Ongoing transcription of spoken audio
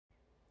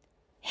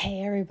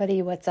Hey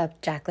everybody, what's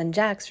up? Jacqueline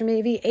Jax from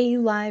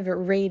AVA Live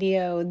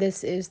Radio.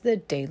 This is the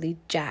Daily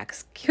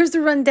Jax. Here's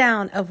the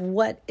rundown of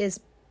what is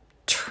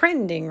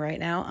trending right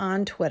now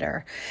on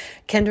Twitter.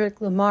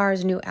 Kendrick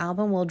Lamar's new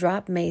album will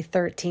drop May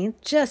 13th,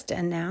 just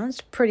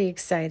announced. Pretty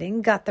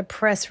exciting. Got the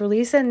press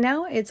release and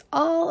now it's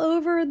all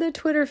over the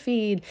Twitter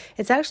feed.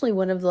 It's actually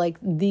one of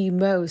the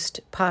most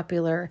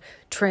popular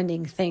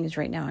trending things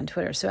right now on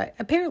Twitter. So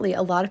apparently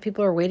a lot of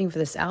people are waiting for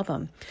this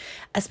album,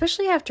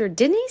 especially after,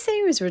 didn't he say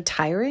he was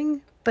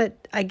retiring?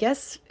 But I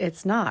guess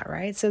it's not,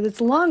 right? So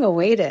it's long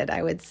awaited,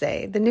 I would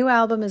say. The new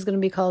album is going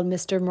to be called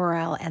Mr.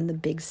 Morale and the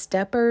Big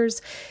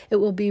Steppers. It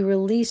will be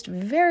released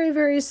very,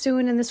 very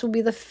soon, and this will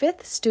be the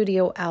 5th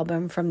studio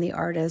album from the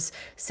artist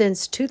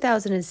since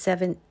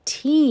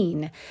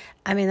 2017.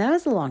 I mean, that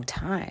was a long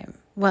time.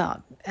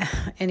 Well,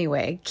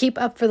 anyway, keep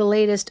up for the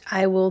latest.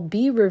 I will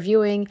be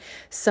reviewing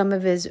some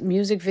of his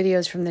music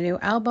videos from the new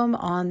album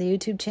on the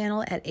YouTube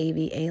channel at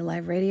AVA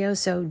Live Radio,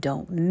 so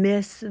don't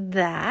miss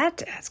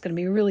that. It's going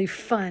to be really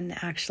fun,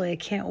 actually. I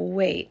can't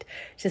wait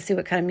to see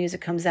what kind of music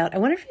comes out. I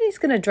wonder if he's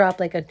going to drop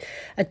like a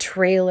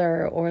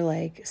trailer or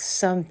like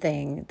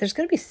something. There's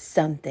going to be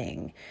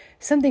something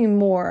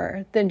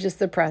more than just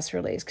the press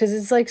release, because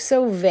it's like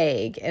so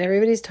vague and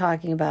everybody's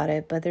talking about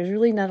it, but there's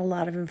really not a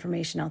lot of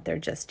information out there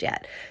just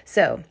yet.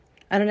 So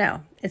I don't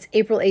know. It's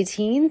April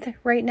 18th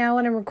right now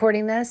when I'm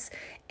recording this,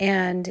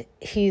 and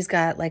he's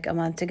got like a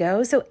month to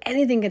go. So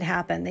anything could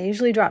happen. They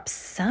usually drop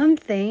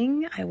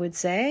something, I would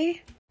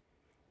say.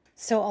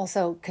 So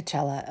also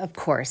Coachella, of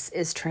course,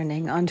 is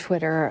trending on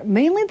Twitter,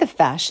 mainly the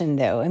fashion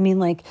though. I mean,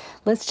 like,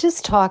 let's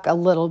just talk a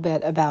little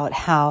bit about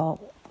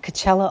how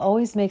Coachella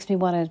always makes me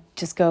want to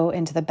just go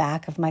into the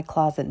back of my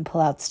closet and pull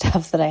out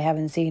stuff that I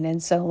haven't seen in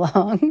so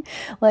long,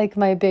 like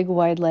my big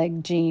wide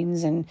leg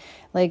jeans and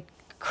like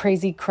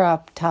crazy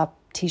crop top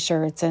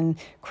t-shirts and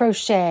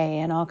crochet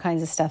and all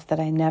kinds of stuff that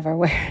I never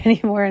wear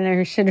anymore and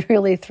I should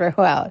really throw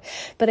out.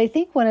 But I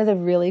think one of the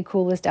really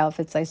coolest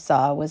outfits I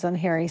saw was on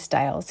Harry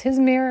Styles. His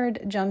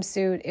mirrored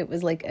jumpsuit, it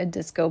was like a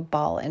disco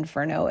ball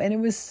inferno and it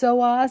was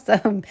so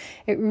awesome.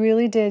 It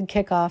really did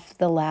kick off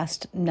the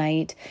last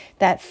night.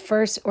 The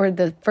first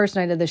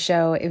night of the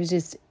show, it was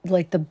just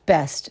like the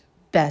best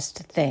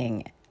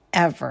thing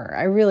ever.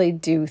 I really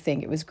do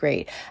think it was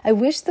great. I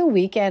wish The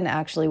Weeknd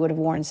actually would have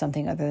worn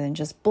something other than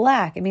just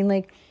black. I mean,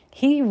 like,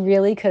 he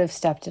really could have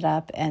stepped it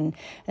up, and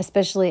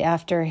especially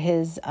after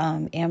his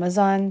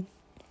Amazon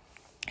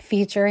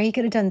feature, he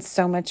could have done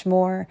so much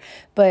more.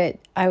 But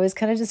I was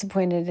kind of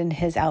disappointed in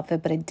his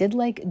outfit, but I did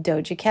like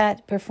Doja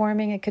Cat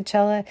performing at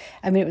Coachella.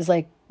 I mean, it was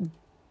like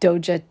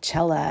Doja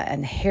Chella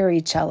and Harry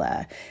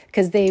Chella,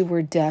 because they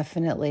were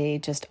definitely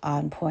just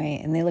on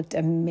point and they looked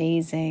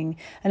amazing.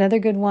 Another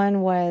good one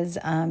was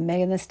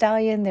Megan Thee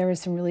Stallion. There were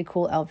some really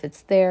cool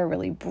outfits there,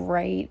 really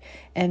bright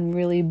and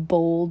really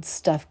bold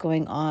stuff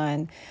going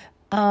on.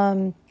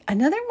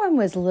 Another one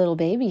was Lil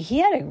Baby. He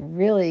had a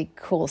really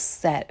cool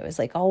set. It was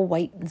like all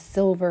white and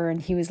silver,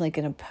 and he was like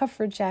in a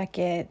puffer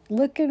jacket,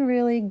 looking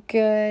really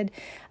good.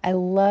 I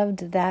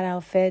loved that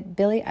outfit.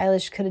 Billie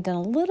Eilish could have done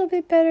a little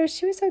bit better.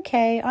 She was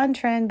okay, on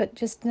trend, but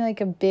just like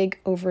a big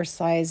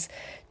oversized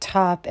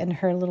top and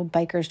her little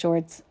biker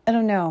shorts. I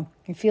don't know.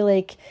 I feel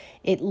like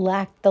it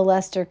lacked the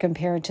luster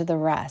compared to the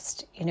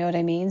rest. You know what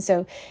I mean?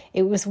 So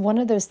it was one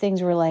of those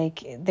things where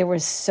like there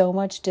was so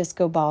much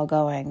disco ball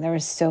going. There were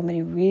so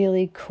many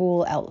really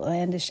cool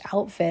outlandish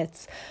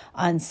outfits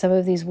on some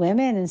of these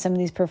women and some of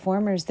these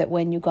performers that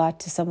when you got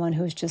to someone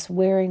who's just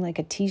wearing like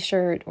a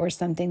t-shirt or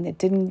something that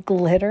didn't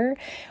glitter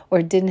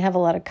or didn't have a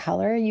lot of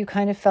color, you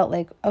kind of felt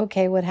like,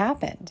 okay, what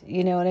happened?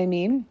 You know what I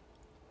mean?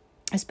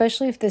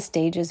 Especially if the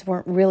stages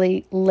weren't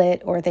really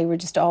lit or they were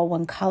just all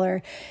one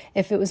color.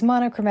 If it was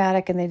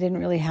monochromatic and they didn't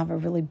really have a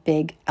really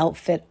big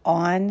outfit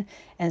on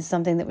and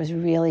something that was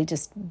really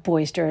just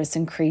boisterous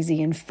and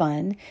crazy and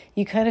fun,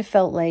 you kind of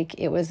felt like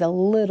it was a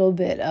little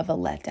bit of a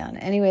letdown.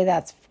 Anyway,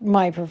 that's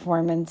my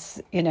performance,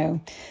 you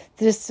know,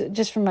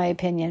 just from my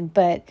opinion.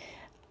 But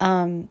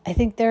I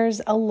think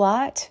there's a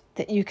lot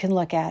that you can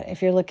look at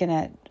if you're looking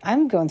at,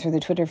 I'm going through the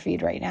Twitter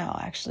feed right now,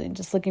 actually,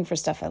 just looking for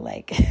stuff I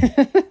like.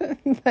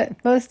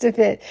 But most of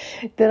it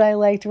that I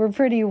liked were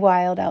pretty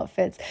wild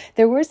outfits.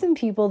 There were some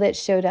people that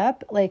showed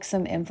up, like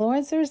some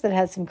influencers that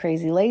had some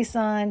crazy lace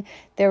on.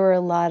 There were a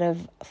lot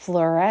of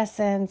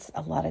fluorescents,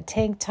 a lot of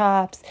tank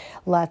tops,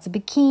 lots of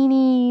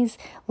bikinis,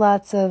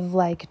 lots of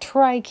like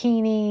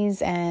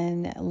trikinis,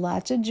 and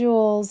lots of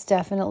jewels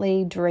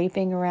definitely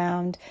draping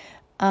around.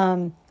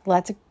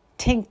 Lots of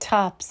tank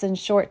tops and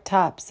short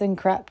tops and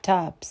crop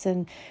tops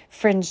and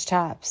fringe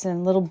tops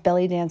and little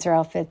belly dancer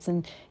outfits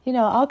and, you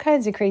know, all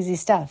kinds of crazy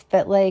stuff.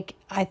 But like,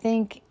 I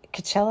think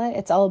Coachella,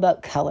 it's all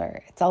about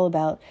color. It's all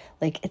about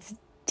like, it's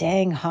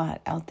dang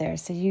hot out there.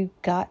 So you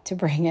got to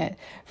bring it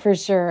for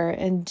sure.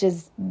 And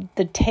just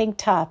the tank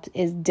top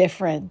is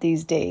different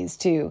these days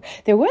too.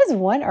 There was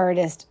one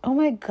artist. Oh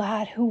my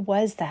God, who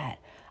was that?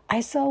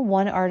 I saw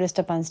one artist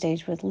up on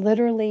stage with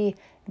literally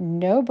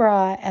no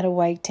bra and a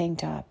white tank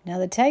top. Now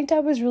the tank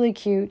top was really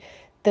cute.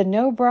 The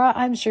no bra,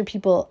 I'm sure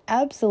people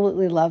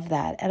absolutely love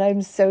that. And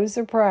I'm so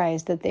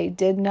surprised that they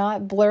did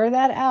not blur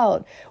that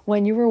out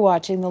when you were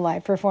watching the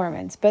live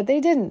performance, but they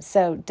didn't.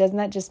 So doesn't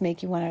that just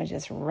make you want to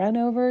just run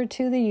over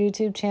to the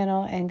YouTube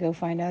channel and go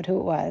find out who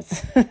it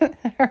was?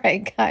 All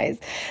right, guys,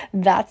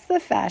 that's the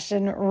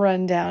fashion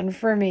rundown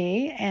for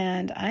me.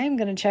 And I'm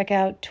going to check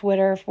out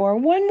Twitter for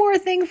one more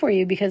thing for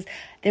you because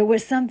there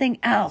was something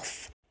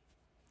else.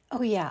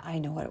 Oh yeah, I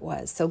know what it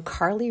was. So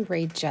Carly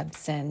Rae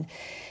Jepsen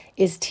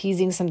is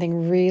teasing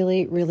something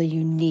really, really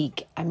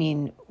unique. I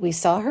mean, we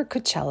saw her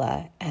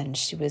Coachella and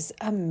she was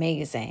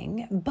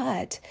amazing,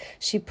 but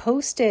she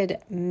posted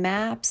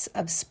maps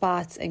of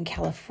spots in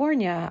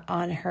California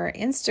on her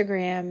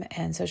Instagram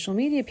and social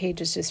media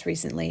pages just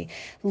recently,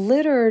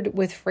 littered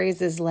with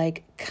phrases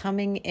like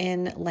coming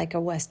in like a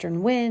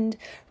western wind,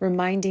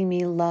 reminding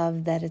me,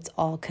 love, that it's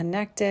all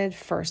connected,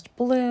 first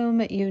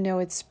bloom, you know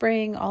it's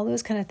spring, all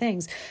those kind of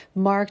things,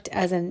 marked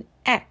as an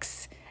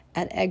X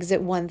at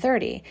exit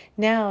 130.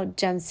 Now,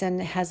 Jepsen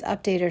has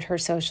updated her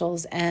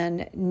socials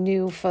and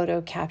new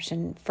photo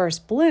caption,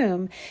 first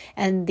bloom,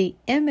 and the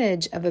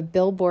image of a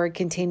billboard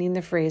containing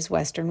the phrase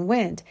western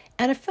wind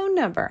and a phone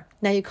number.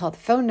 Now you call the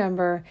phone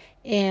number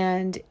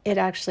and it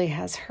actually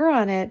has her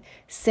on it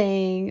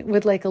saying,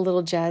 with like a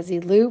little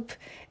jazzy loop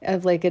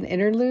of like an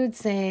interlude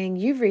saying,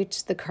 you've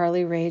reached the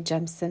Carly Rae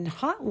Jepsen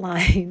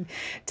hotline.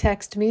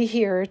 Text me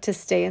here to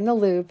stay in the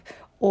loop,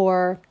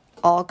 or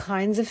all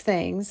kinds of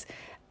things.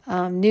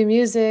 New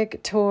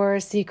music, tour,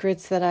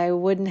 secrets that I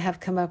wouldn't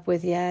have come up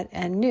with yet,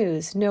 and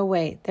news. No,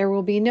 wait, there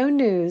will be no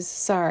news,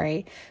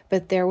 sorry,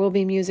 but there will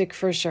be music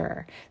for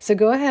sure. So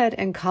go ahead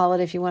and call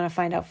it if you want to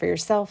find out for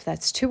yourself.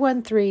 That's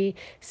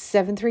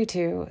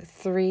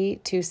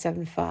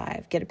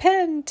 213-732-3275. Get a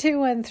pen,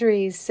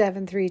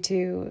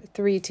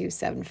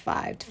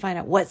 213-732-3275 to find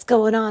out what's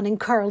going on in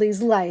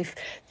Carly's life.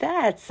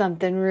 That's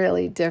something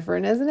really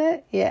different, isn't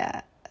it?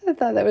 Yeah, I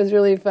thought that was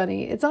really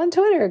funny. It's on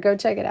Twitter. Go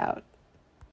check it out.